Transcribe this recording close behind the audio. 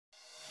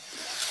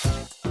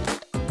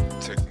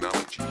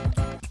Technology,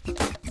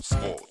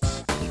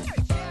 sports,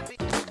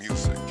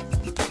 music,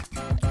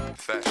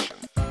 fashion.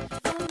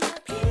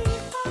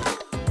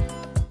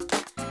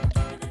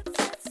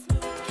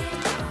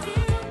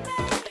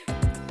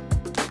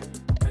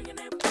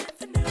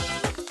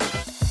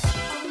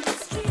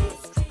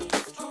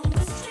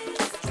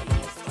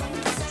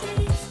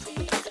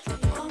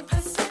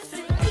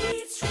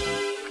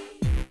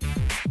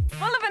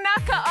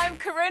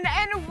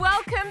 And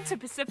welcome to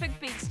Pacific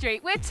Beat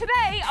Street, where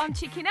today I'm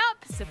checking out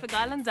Pacific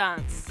Island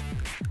dance.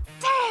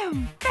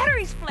 Damn,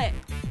 battery's flat.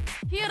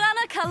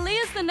 Hummerzine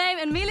Khalia's the name,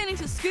 and me learning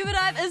to scuba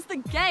dive is the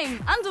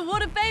game.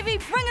 Underwater, baby,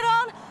 bring it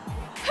on.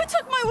 Who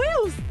took my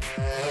wheels?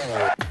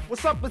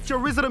 What's up? It's your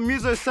resident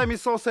muso, Sammy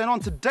Salsa, and on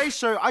today's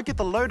show, I get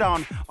the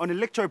lowdown on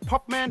Electro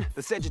Pop Man,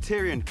 the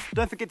Sagittarian.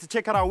 Don't forget to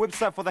check out our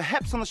website for the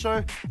haps on the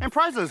show and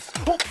prizes.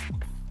 Oh,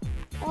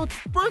 it's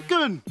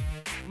broken!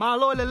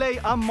 Malo Lele,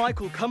 I'm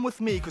Michael. Come with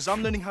me, because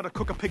I'm learning how to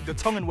cook a pig the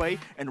Tongan way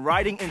and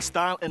riding in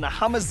style in a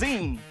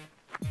Hummerzine.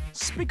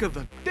 Speak of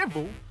the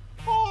devil.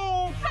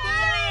 Oh,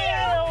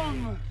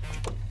 damn!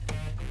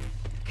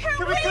 Can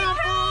we go for a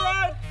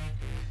ride?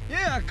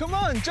 Yeah, come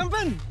on, jump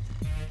in.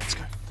 Let's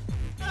go.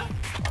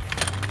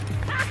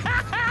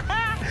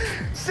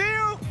 See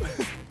you!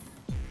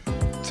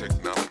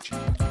 Technology.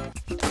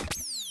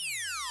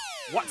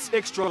 What's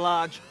extra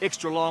large,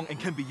 extra long, and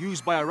can be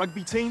used by a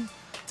rugby team?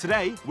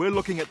 Today, we're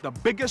looking at the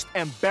biggest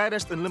and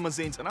baddest in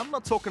limousines, and I'm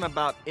not talking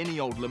about any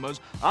old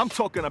limos, I'm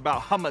talking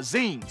about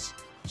Hummerzines.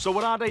 So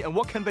what are they and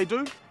what can they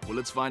do? Well,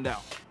 let's find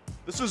out.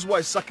 This is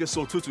Waisake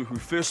Sotutu, who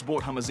first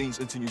brought Hummerzines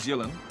into New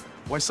Zealand.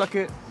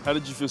 Waisake, how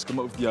did you first come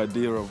up with the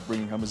idea of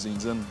bringing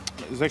Hummerzines in?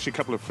 There's actually a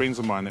couple of friends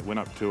of mine that went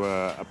up to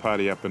a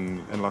party up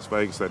in Las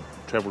Vegas. They'd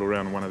travelled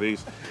around in one of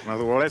these. And I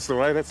thought, well, that's the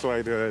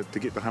way to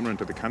get the Hummer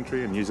into the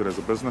country and use it as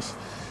a business.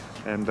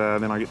 And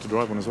then I get to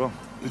drive one as well.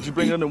 Did you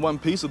bring it in one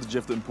piece, or did you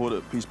have to import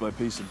it piece by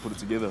piece and put it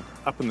together?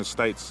 Up in the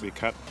States, they're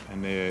cut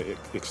and they're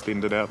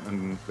extended out,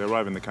 and they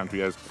arrive in the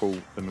country as full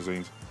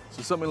limousines.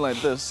 So something like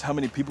this, how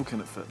many people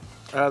can it fit?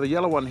 The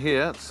yellow one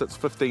here sits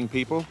 15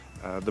 people.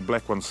 The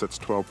black one sits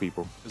 12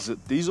 people. Is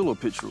it diesel or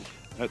petrol?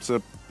 It's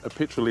a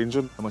petrol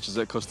engine. How much does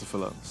that cost to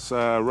fill up? It's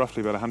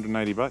roughly about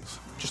 180 bucks.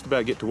 Just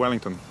about get to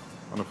Wellington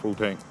on a full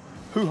tank.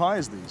 Who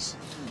hires these?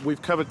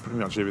 We've covered pretty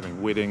much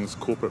everything. Weddings,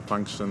 corporate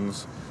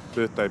functions,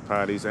 birthday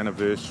parties,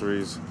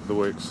 anniversaries, the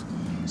works.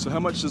 So how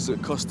much does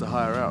it cost to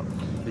hire out?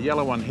 The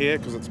yellow one here,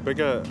 because it's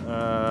bigger,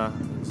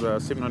 is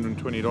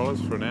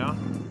 $720 for an hour.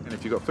 And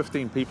if you've got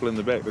 15 people in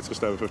the back, that's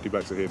just over 50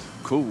 bucks a head.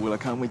 Cool, well I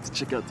can't wait to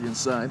check out the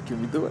inside.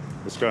 Can we do it?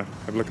 Let's go,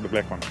 have a look at the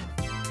black one.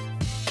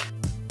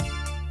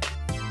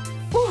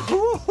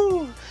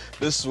 Woo-hoo-hoo.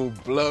 This will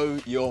blow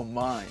your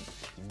mind.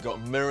 You've got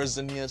mirrors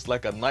in here, it's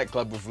like a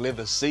nightclub with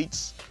leather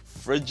seats,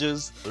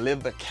 fridges,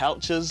 leather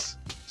couches.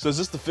 So is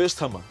this the first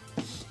Hummer?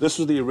 This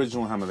was the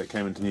original Hummer that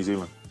came into New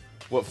Zealand.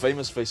 What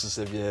famous faces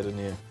have you had in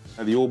here?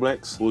 The All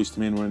Blacks, Boys to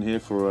Men were in here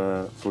for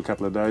a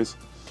couple of days.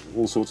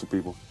 All sorts of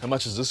people. How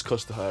much does this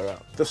cost to hire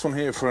out? This one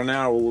here for an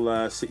hour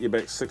will set you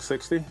back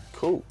 $660.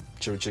 Cool.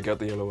 Shall we check out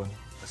the yellow one?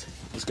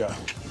 Let's go.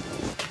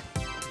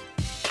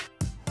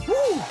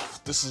 Woo!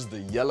 This is the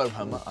yellow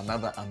Hummer,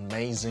 another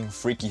amazing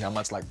freaky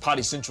Hummer. It's like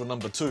Party Central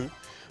 #2.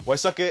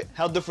 Waisake,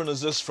 how different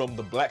is this from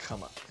the black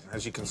Hummer?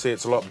 As you can see,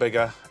 it's a lot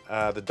bigger.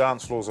 The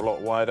dance floor's a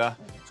lot wider.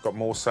 It's got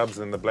more subs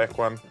than the black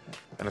one,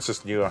 and it's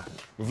just newer.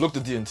 We've looked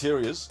at the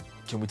interiors.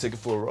 Can we take it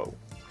for a roll?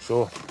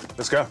 Sure.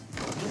 Let's go.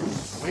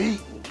 Sweet.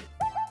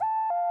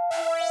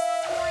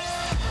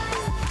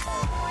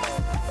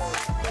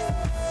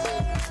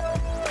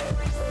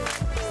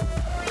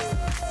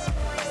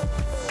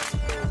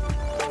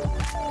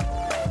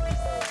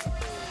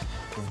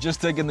 We've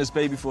just taken this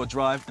baby for a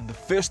drive, and the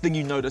first thing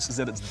you notice is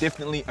that it's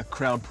definitely a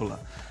crowd puller.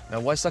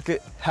 Now, Waisake,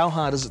 how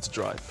hard is it to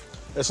drive?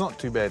 It's not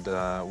too bad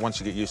once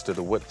you get used to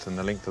the width and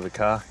the length of the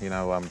car. You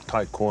know,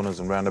 tight corners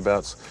and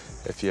roundabouts.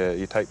 If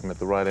you take them at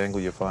the right angle,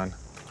 you're fine.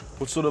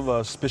 What sort of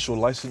a special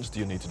license do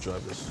you need to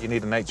drive this? You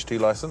need an H2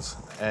 license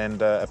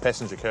and a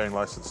passenger carrying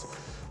license.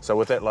 So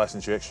with that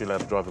license, you're actually allowed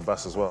to drive a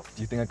bus as well.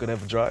 Do you think I could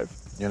have a drive?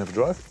 You want to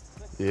have a drive?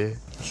 Yeah.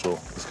 Sure,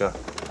 let's go.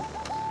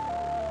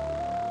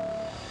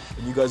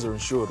 And you guys are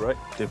insured, right?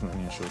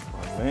 Definitely insured.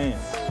 Oh, man.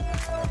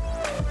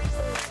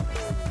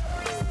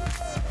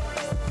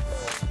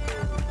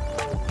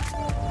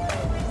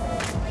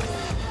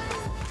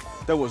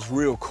 That was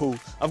real cool.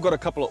 I've got a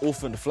couple of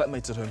orphaned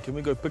flatmates at home. Can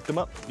we go pick them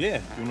up?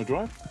 Yeah, you want to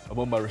drive? I'm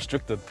on my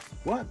restricted.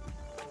 What?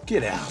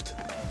 Get out.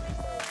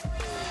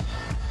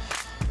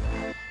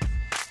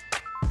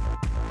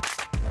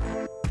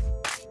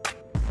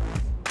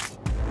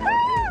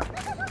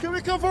 Can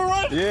we come for a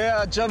ride?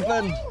 Yeah, jump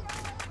in.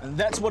 And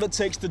that's what it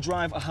takes to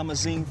drive a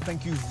Hummerzine.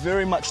 Thank you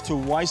very much to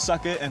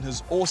Waisake and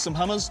his awesome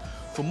Hummers.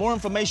 For more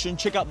information,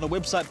 check out the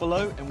website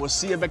below, and we'll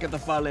see you back at the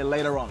Khalia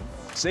later on.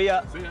 See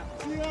ya. See ya.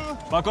 See ya.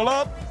 Buckle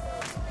up.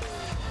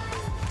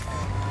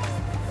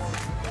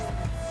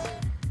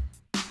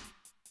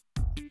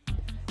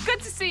 Good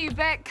to see you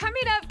back.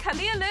 Coming up,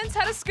 Khalia learns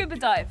how to scuba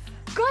dive.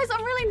 Guys,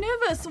 I'm really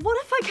nervous. What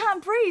if I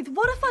can't breathe?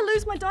 What if I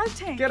lose my dive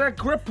tank? Get a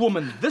grip,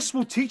 woman. This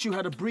will teach you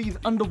how to breathe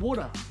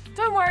underwater.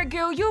 Don't worry,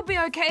 girl, you'll be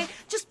okay.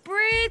 Just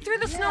breathe through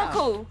the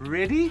snorkel.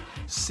 Ready,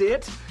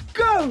 set,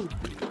 go!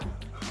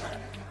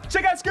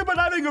 Check out Scuba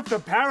Diving with the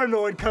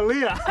paranoid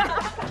Khalia.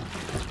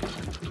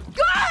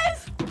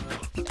 Guys!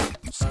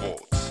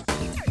 Sports.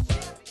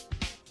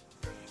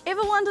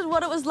 Ever wondered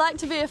what it was like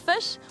to be a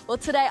fish? Well,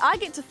 today I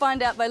get to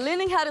find out by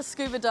learning how to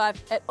scuba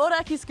dive at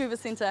Oraki Scuba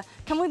Centre.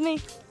 Come with me.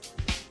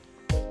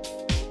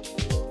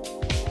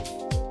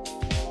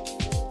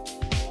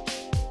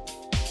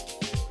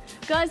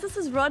 Guys, this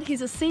is Rod.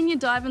 He's a senior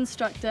dive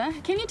instructor.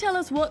 Can you tell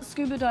us what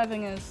scuba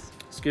diving is?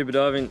 Scuba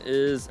diving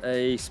is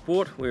a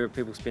sport where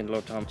people spend a lot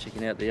of time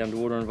checking out the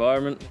underwater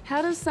environment.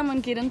 How does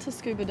someone get into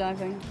scuba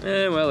diving?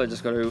 Well, they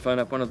just got to phone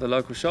up one of the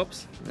local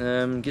shops,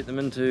 get them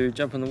in to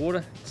jump in the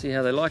water, see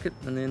how they like it,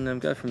 and then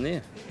go from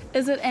there.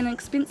 Is it an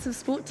expensive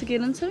sport to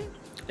get into?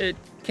 It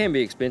can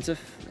be expensive.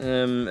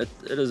 It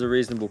is a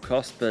reasonable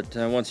cost, but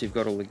once you've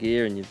got all the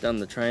gear and you've done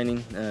the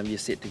training, you're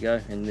set to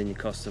go, and then your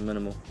costs are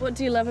minimal. What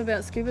do you love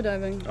about scuba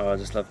diving? Oh, I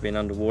just love being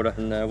underwater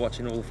and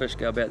watching all the fish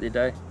go about their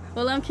day.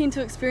 Well, I'm keen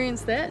to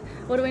experience that.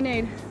 What do we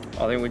need?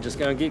 I think we're just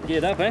going to get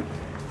geared up, eh?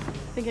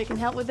 Think I can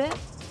help with that?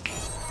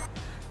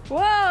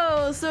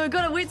 Whoa, so I've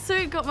got a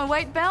wetsuit, got my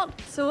weight belt.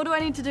 So what do I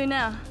need to do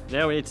now?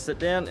 Now we need to sit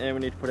down and we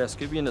need to put our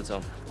scuba units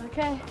on.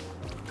 Okay.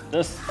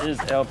 This is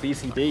our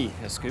BCD,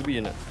 our scuba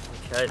unit.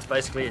 Okay, it's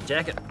basically a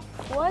jacket.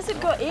 Why has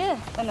it got air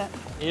in it?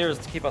 Air is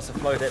to keep us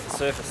afloat at the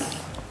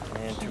surface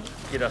and to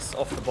get us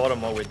off the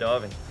bottom while we're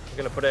diving. We're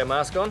going to put our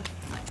mask on.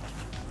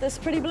 This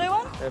pretty blue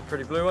one? A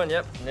pretty blue one,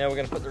 yep. Now we're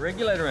going to put the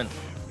regulator in.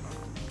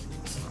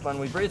 This is the one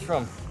we breathe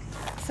from.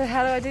 So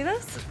how do I do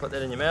this? Just put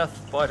that in your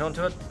mouth, bite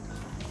onto it,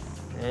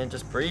 and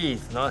just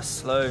breathe. Nice,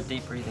 slow,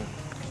 deep breathing.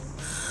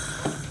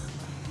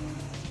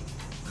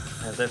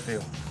 How's that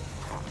feel?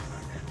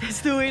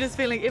 It's the weirdest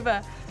feeling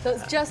ever. So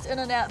it's just in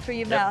and out through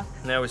your mouth.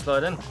 Now we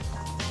slide in.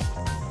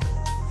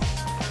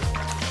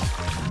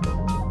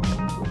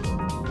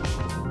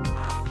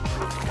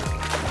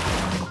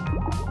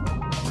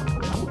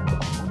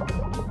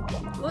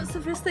 What's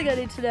the first thing I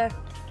need to do?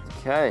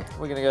 Okay,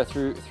 we're going to go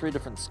through 3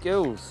 different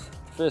skills.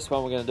 The first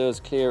one we're going to do is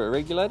clear a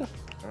regulator.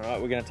 All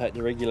right, we're going to take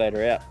the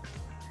regulator out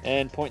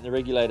and point the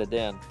regulator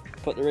down.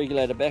 Put the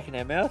regulator back in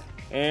our mouth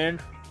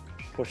and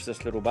push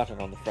this little button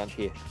on the front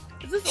here.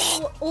 Is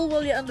this all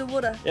while you're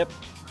underwater? Yep.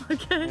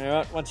 Okay. All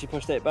right, once you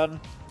push that button,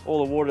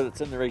 all the water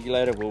that's in the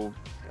regulator will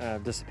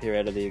disappear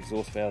out of the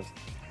exhaust valves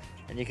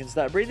and you can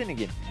start breathing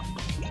again.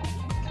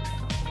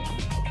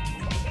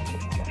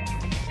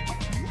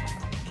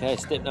 Okay,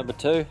 step number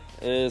 2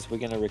 is we're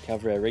going to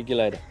recover our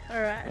regulator.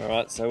 All right. All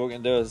right, so what we're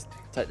going to do is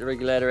take the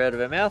regulator out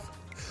of our mouth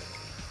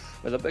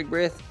with a big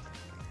breath,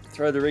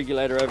 throw the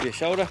regulator over your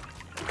shoulder.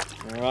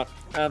 All right,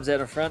 arms out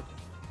in front,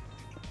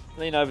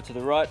 lean over to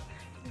the right.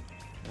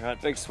 All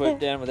right, big swoop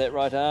down with that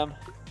right arm,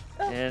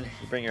 and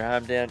you bring your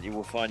arm down, you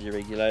will find your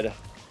regulator,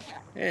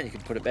 and you can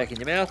put it back in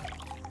your mouth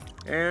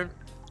and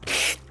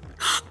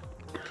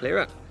clear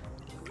it.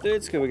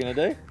 Third skill we're going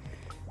to do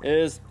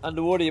is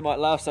underwater you might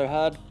laugh so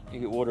hard you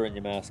get water in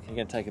your mask. You're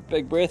going to take a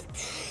big breath,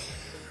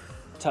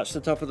 touch the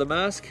top of the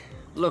mask,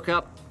 look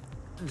up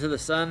into the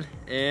sun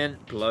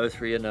and blow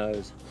through your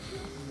nose.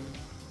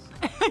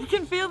 I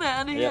can feel that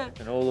under here.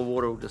 And all the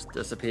water will just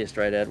disappear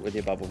straight out with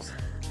your bubbles.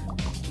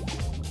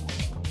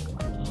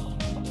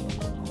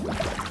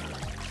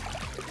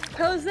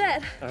 How was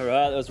that? All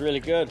right, that was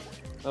really good.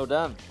 Well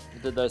done.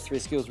 You did those 3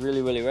 skills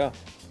really, really well.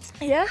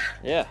 Yeah?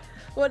 Yeah.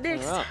 What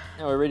next? All right,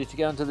 now we're ready to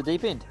go into the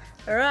deep end.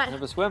 All right.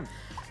 Have a swim.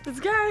 Let's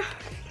go.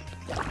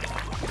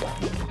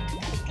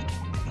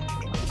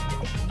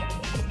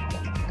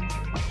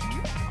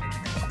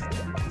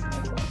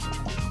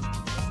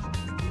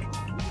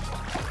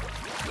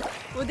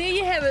 Well, there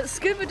you have it.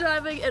 Scuba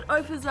diving, it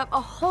opens up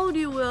a whole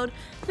new world.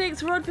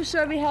 Thanks, Rod, for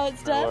showing me how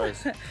it's done. No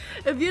worries.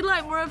 If you'd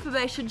like more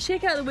information,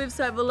 check out the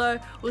website below.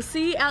 We'll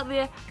see you out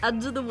there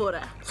under the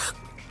water.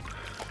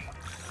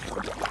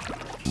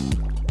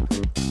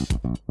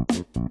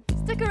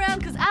 Stick around,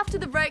 because after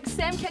the break,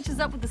 Sam catches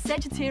up with the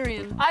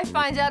Sagittarian. I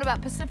find out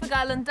about Pacific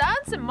Island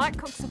dance and Mike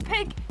cooks a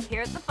pig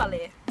here at the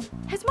Khalia.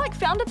 Has Mike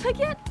found a pig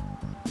yet?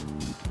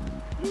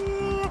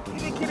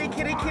 Kitty, kitty,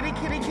 kitty, kitty,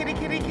 kitty, kitty,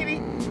 kitty,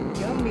 kitty.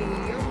 Yummy,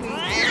 yummy.